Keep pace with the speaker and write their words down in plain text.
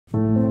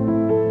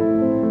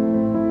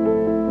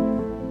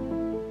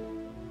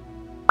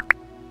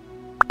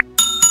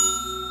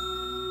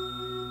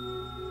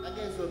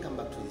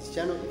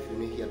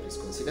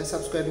consider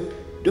subscribing.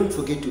 Don't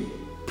forget to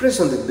press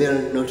on the bell,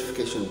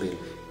 notification bell.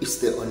 It's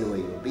the only way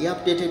you'll be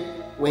updated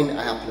when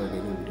I upload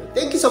a new video.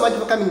 Thank you so much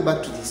for coming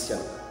back to this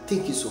channel.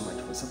 Thank you so much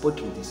for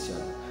supporting this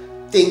channel.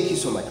 Thank you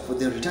so much for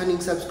the returning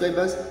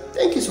subscribers.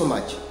 Thank you so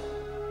much.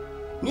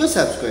 New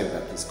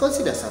subscriber, please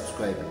consider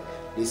subscribing.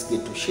 Let's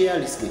get to share,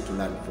 let's get to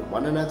learn from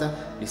one another,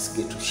 let's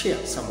get to share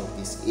some of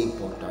this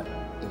important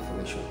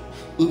information.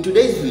 In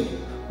today's video,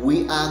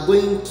 we are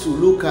going to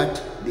look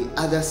at the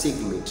other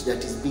segment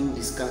that is being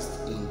discussed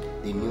in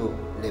the new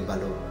labor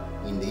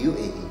law in the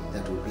UAE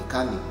that will be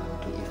coming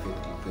into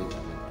effect in 2020.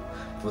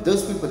 For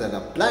those people that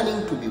are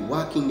planning to be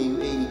working in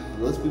the UAE,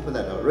 for those people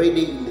that are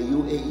already in the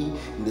UAE,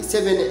 in the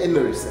 7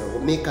 Emirates that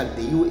will make up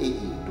the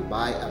UAE,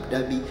 Dubai, Abu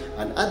Dhabi,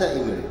 and other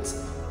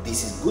Emirates,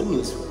 this is good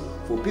news for you.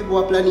 For people who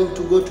are planning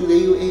to go to the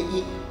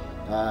UAE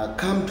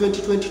come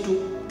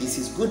 2022, this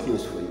is good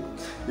news for you.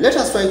 Let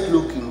us try to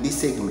look in this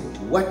segment.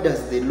 What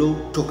does the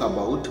law talk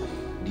about?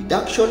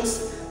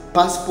 Deductions,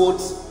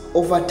 passports,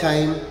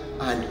 overtime,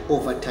 and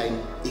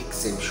overtime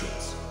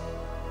exemptions.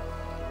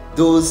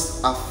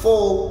 Those are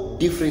 4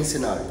 different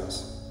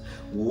scenarios.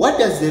 What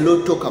does the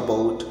law talk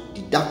about?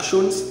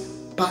 Deductions,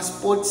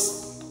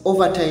 passports,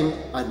 overtime,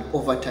 and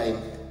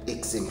overtime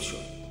exemption.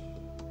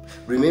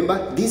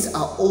 Remember, these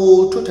are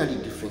all totally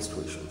different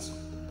situations.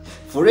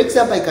 For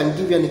example, I can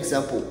give you an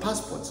example.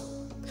 Passports.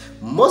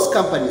 Most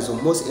companies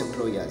or most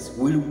employers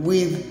will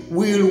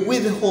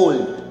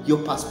withhold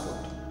your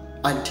passport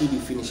until you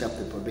finish up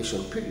the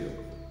probation period.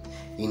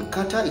 In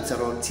Qatar, it's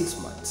around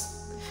 6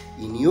 months.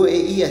 In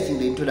UAE, I think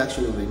the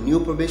introduction of a new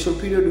probation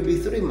period will be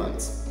 3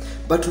 months.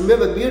 But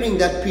remember, during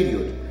that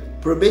period,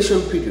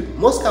 probation period,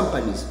 most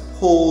companies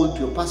hold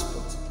your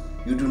passport.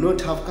 You do not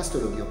have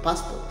custody of your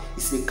passport.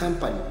 It's the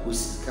company who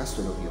is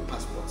custody of your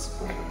passports.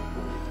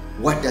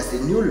 What does the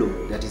new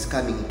law that is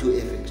coming into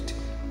effect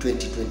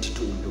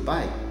 2022 in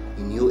Dubai,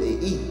 in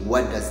UAE,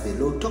 what does the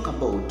law talk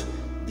about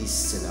these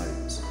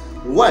scenarios?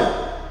 1,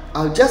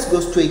 I'll just go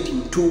straight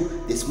into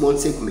the small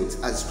segments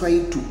as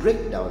trying to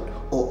break down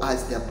or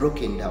as they're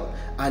broken down,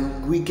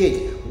 and we get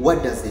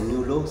what does the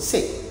new law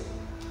say.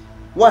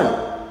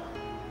 1,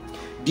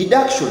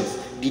 deductions.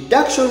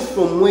 Deductions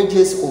from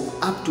wages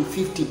of up to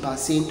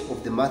 50%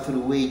 of the monthly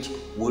wage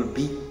will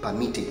be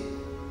permitted.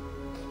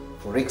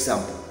 For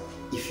example,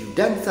 if you've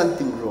done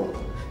something wrong,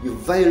 you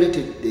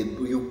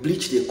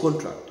breached the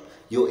contract,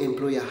 your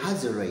employer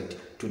has a right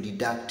to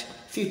deduct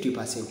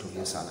 50% of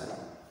your salary.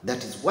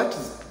 That is what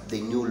is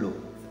the new law.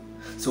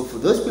 So for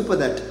those people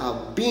that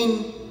have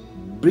been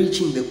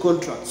breaching the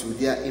contracts with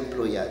their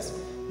employers,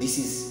 this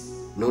is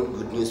not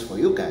good news for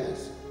you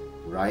guys,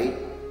 right?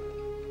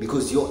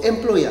 Because your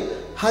employer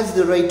has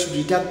the right to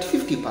deduct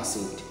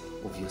 50%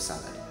 of your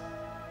salary.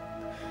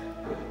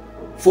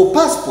 For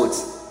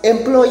passports,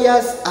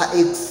 employers are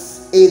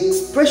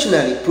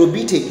expressionally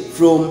prohibited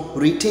from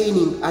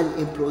retaining an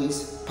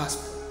employee's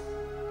passport.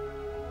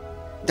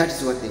 That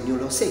is what the new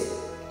law says.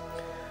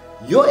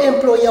 Your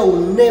employer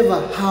will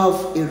never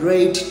have a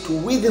right to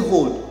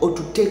withhold or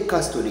to take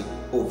custody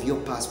of your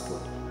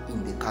passport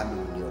in the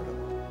coming new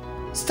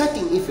law,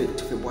 starting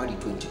effect February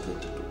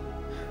 2022.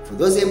 For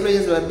those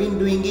employers who have been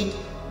doing it,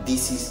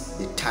 this is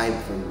the time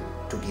for you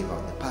to give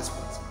out the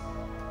passports,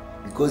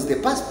 because the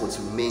passports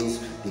remains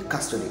the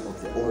custody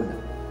of the owner.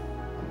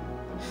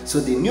 So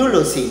the new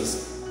law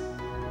says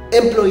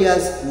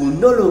employers will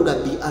no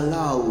longer be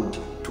allowed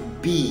to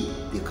be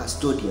the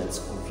custodians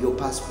of your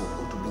passport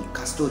or to be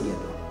custodian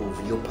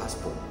of your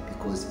passport,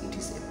 because it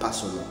is a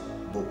personal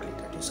booklet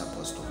that you're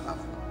supposed to have.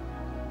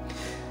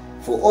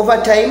 For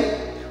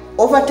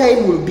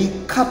overtime will be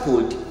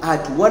coupled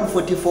at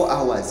 144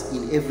 hours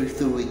in every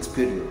 3 weeks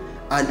period,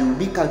 and will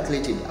be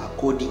calculated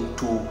according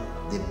to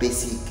the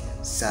basic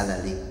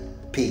salary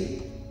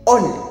pay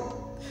only.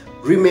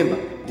 Remember,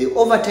 the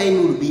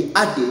overtime will be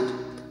added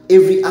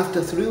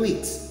after 3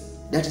 weeks.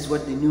 That is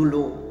what the new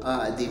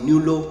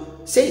law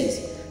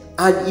says,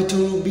 and it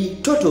will be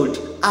totaled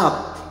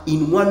up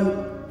in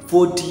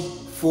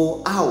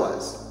 144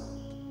 hours,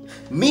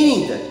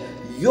 meaning that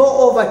your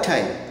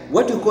overtime,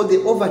 what you call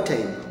the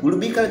overtime, will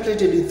be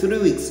calculated in 3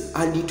 weeks,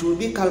 and it will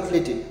be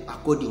calculated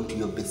according to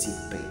your basic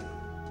pay.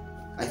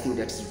 I think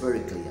that is very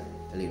clear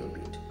a little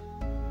bit.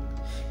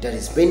 That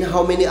is when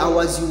how many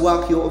hours you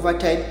work your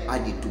overtime,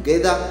 add it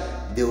together.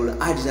 They will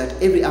add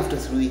that after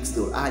 3 weeks,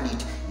 they will add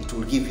it. It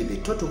will give you the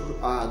total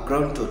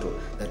ground total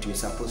that you're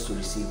supposed to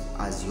receive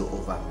as your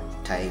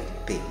overtime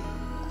pay.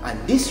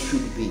 And this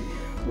should be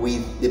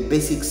with the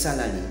basic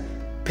salary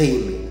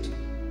payment.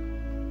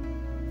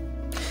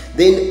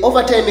 Then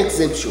overtime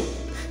exemption.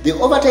 The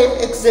overtime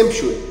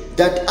exemption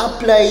that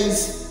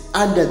applies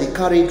under the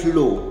current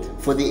law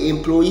for the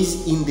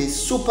employees in the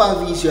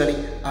supervisory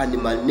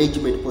and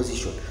management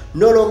position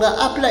no longer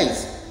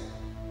applies.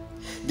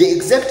 The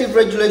executive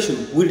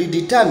regulation will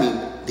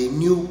determine the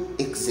new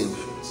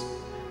exemptions.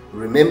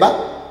 Remember,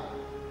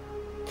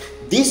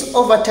 this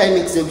overtime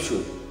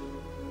exemption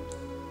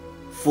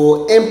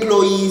for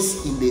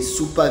employees in the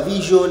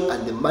supervision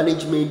and the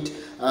management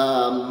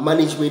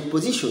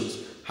positions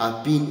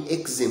have been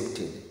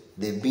exempted.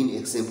 They've been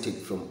exempted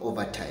from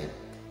overtime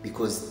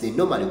because they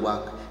normally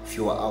work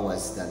fewer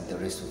hours than the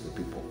rest of the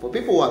people. For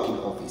people working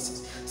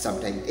offices,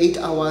 sometimes 8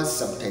 hours,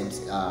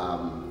 sometimes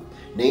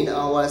 9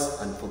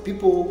 hours, and for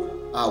people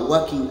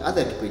working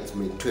other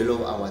departments,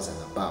 12 hours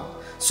and above.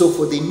 So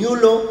for the new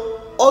law,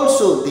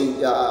 also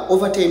the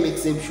overtime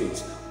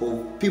exemptions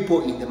of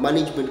people in the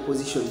management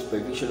positions,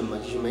 provisional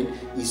management,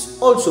 is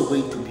also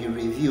going to be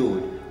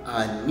reviewed,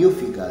 and new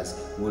figures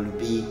will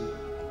be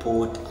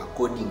put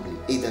accordingly,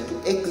 either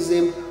to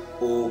exempt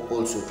or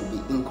also to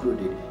be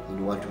included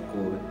in what we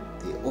call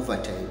the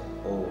overtime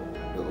or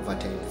the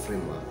overtime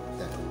framework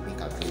that will be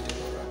calculated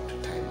over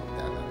the time of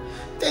the other.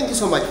 Thank you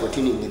so much for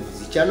tuning into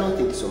this channel.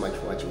 Thank you so much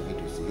for watching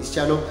videos in this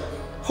channel.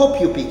 Hope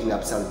you're picking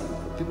up something.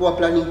 For people who are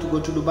planning to go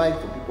to Dubai,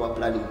 for people who are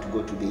planning to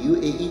go to the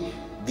UAE,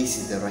 this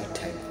is the right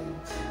time for you.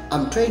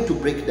 I'm trying to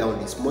break down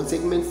the small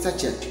segments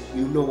such that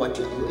you know what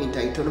your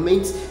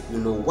entitlements, you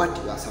know what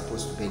you are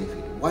supposed to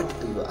benefit, what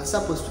you are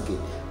supposed to get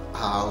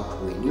out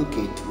when you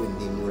get when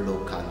the new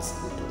law comes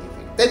into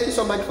effect. Thank you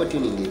so much for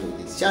tuning into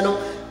this channel.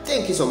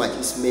 Thank you so much.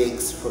 It's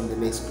Mex from the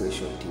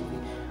Mexcreation TV.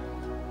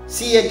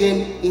 See you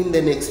again in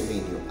the next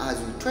video as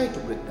we try to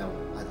break down